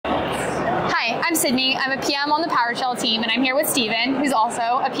I'm Sydney. I'm a PM on the Powershell team, and I'm here with Steven, who's also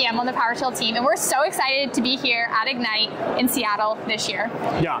a PM on the Powershell team, and we're so excited to be here at Ignite in Seattle this year.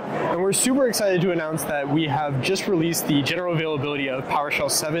 Yeah, and we're super excited to announce that we have just released the general availability of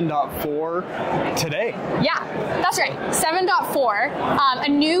PowerShell 7.4 today. Yeah, that's right. 7.4, a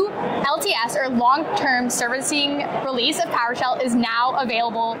new LTS or long-term servicing release of PowerShell is now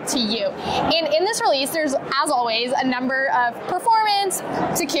available to you. And in this release, there's, as always, a number of performance,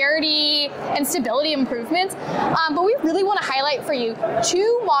 security, and stability improvements. But we really want to highlight for you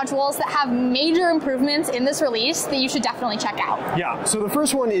two modules that have major improvements in this release that you should definitely check out. Yeah, so the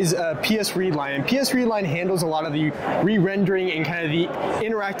first one is PS Readline. And PS Readline handles a lot of the re-rendering and kind of the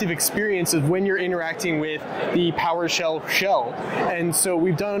interactive experience of when you're interacting with the PowerShell shell. And so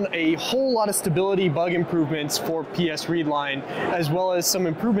we've done a whole lot of stability bug improvements for PS Readline, as well as some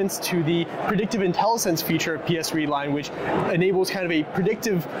improvements to the predictive IntelliSense feature of PS Readline, which enables kind of a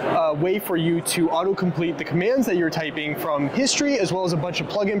predictive way for you to autocomplete the commands that you're typing from history, as well as a bunch of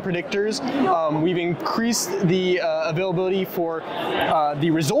plugin predictors. We've increased the availability for the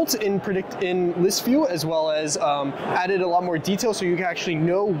results in list view, as well as added a lot more detail so you can actually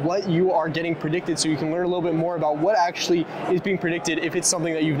know what you are getting predicted, so you can learn a little bit more about what actually is being predicted if it's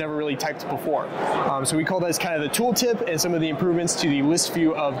something that you've never really typed before. So we call that as kind of the tooltip and some of the improvements to the list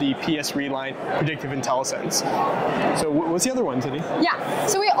view of the PS Readline predictive IntelliSense. So what's the other one, Tiddy? Yeah,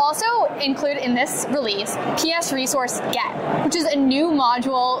 so we also include in this release PS Resource Get, which is a new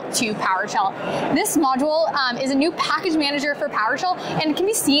module to PowerShell. This module is a new package manager for PowerShell and can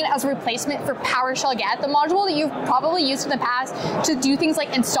be seen as a replacement for PowerShell Get, the module that you've probably used in the past to do things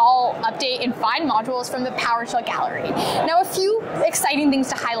like install, update, and find modules from the PowerShell gallery. Now, a few exciting things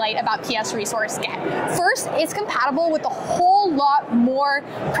to highlight about PS Resource Get. First, it's compatible with a whole lot more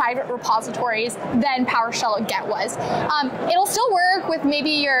private repositories than PowerShell Get was. It'll still work with maybe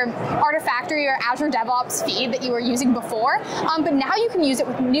your Artifactory or Azure DevOps feed that you were using before, but now you can use it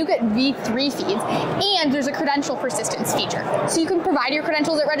with NuGet v3 feeds, and there's a credential persistence feature. So you can provide your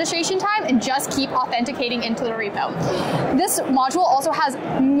credentials at registration time and just keep authenticating into the repo. This module also has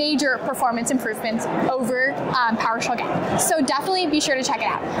major performance improvements over PowerShell Get, so definitely be sure to check it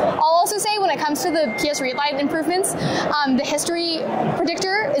out. I'll also say when it comes to the PS Readline improvements, the history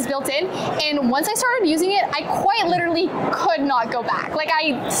predictor is built in, and once I started using it, I quite literally could not go back. Like,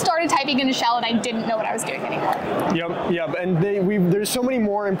 I started typing in a shell and I didn't know what I was doing anymore. Yep, and there's so many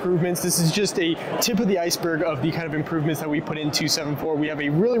more improvements. This is just a tip of the iceberg of the kind of improvements that we put into 7.4. We have a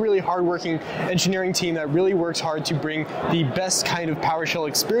really, really hardworking engineering team that really works hard to bring the best kind of PowerShell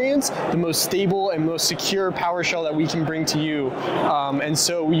experience, the most stable and most secure PowerShell that we can bring to you. And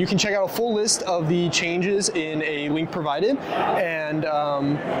so you can check out a full list of the changes in a link provided. And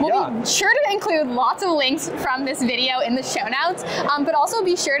we'll be sure to include lots of links from this video in the show notes, but also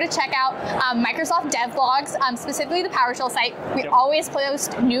be sure to check out Microsoft devlogs, specifically the PowerShell site. We always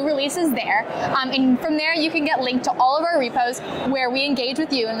post new releases there, and from there you can get linked to all of our repos where we engage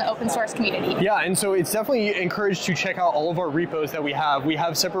with you in the open source community. Yeah, and so it's definitely encouraged to check out all of our repos that we have. We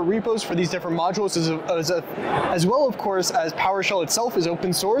have separate repos for these different modules, as well, of course, as PowerShell itself is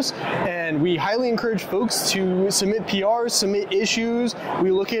open source, and we highly encourage folks to submit PRs, submit issues.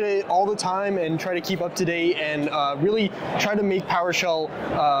 We look at it all the time and try to keep up to date and really try to make PowerShell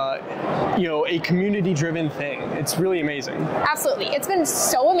a community-driven thing. It's really amazing. Absolutely. It's been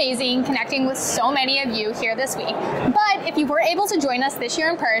so amazing connecting with so many of you here this week. But if you were able to join us this year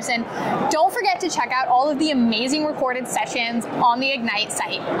in person, don't forget to check out all of the amazing recorded sessions on the Ignite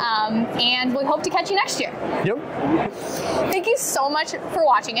site. And we hope to catch you next year. Yep. Thank you so much for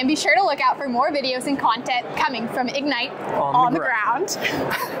watching, and be sure to look out for more videos and content coming from Ignite on the ground.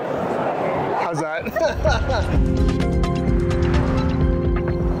 How's that?